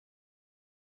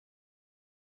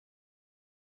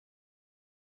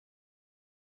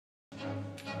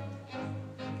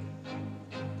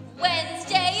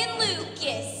Wednesday and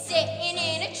Lucas sitting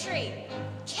in a tree.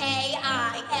 K-I-L-L-I-N-G.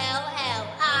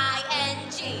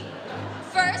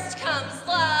 First comes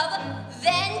love,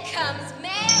 then comes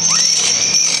marriage.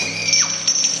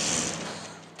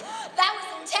 That was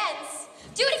intense.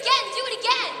 Do it again, do it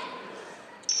again.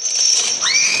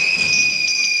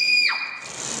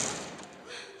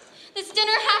 This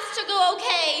dinner has to go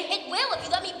okay. It will if you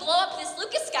let me blow up this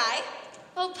Lucas guy.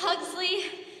 Oh, Pugsley,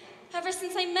 ever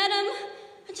since I met him,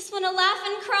 I just want to laugh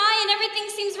and cry, and everything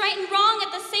seems right and wrong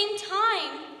at the same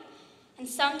time. And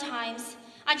sometimes,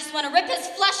 I just want to rip his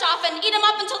flesh off and eat him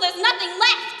up until there's nothing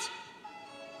left.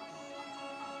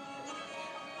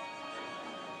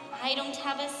 I don't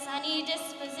have a sunny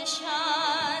disposition.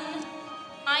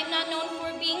 I'm not known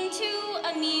for being too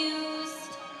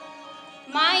amused.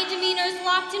 My demeanor's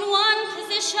locked in one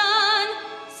position.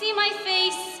 See my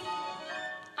face,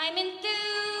 I'm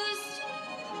enthused.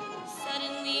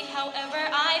 Suddenly, however,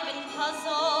 I've been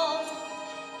puzzled.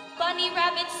 Bunny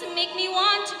rabbits make me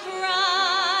want to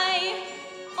cry.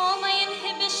 All my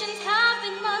inhibitions have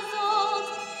been muzzled,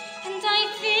 and I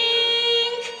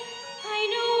think I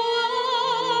know why.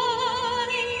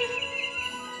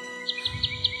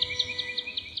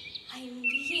 I'm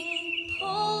being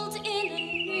pulled in a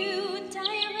new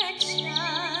direction,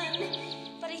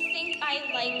 but I think I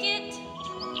like it.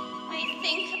 I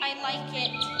think I like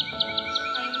it.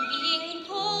 I'm being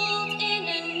pulled in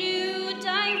a new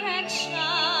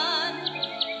direction.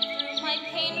 Through my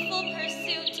painful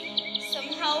pursuit,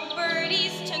 somehow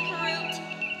birdies took root.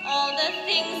 All the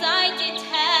things I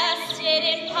detested,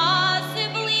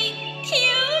 impossibly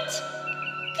cute.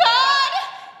 God,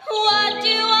 what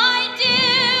do I do?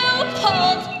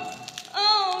 Pulled.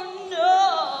 Oh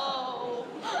no.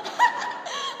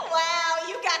 Wow,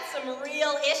 you got some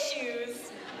real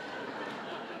issues.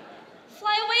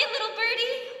 Fly away, little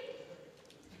birdie.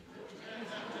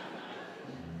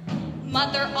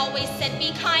 Mother always said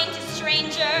be kind to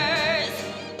strangers,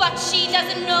 but she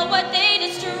doesn't know what they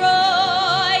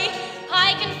destroy.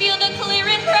 I can feel the clear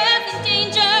and present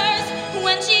dangers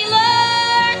when she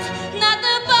learns that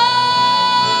the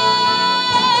boy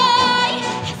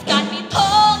has got me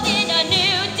pulled in a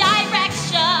new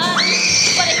direction.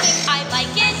 But I think I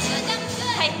like it.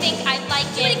 I think I like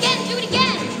it. Do it again, do it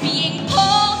again. Being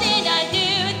pulled in a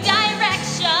new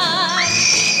direction.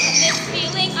 And this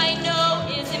feeling I know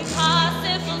is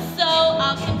impossible, so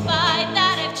I'll confide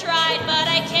that I've tried, but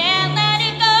I can't let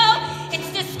it go. It's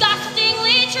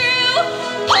disgustingly true.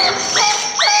 Pull, pull,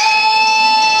 pull.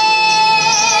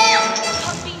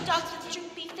 Puppy dogs with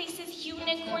droopy faces,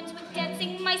 unicorns with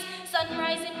dancing mice,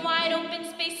 sunrise in wide open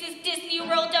spaces, Disney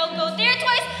World, I'll go there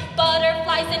twice.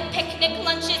 Butterflies and picnic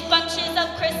lunches, bunches of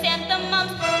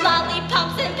chrysanthemums,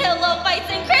 lollipops and pillow fights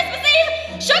and Christmas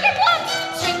Eve, sugar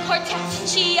plums, string quartets and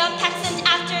chia pecks and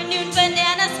afternoon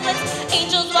banana splits,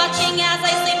 angels watching as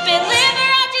I sleep in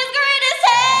Liberace's greatest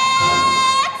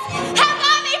hits. Have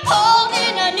got me pulled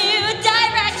in a new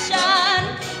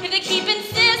direction. If they keep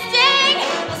insisting,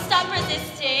 I'll stop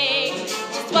resisting.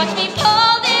 Just watch me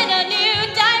pulled in a new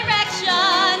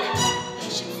direction. I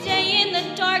should stay in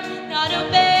the dark, not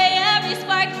obey every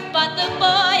spark, but the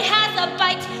boy has a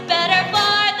bite.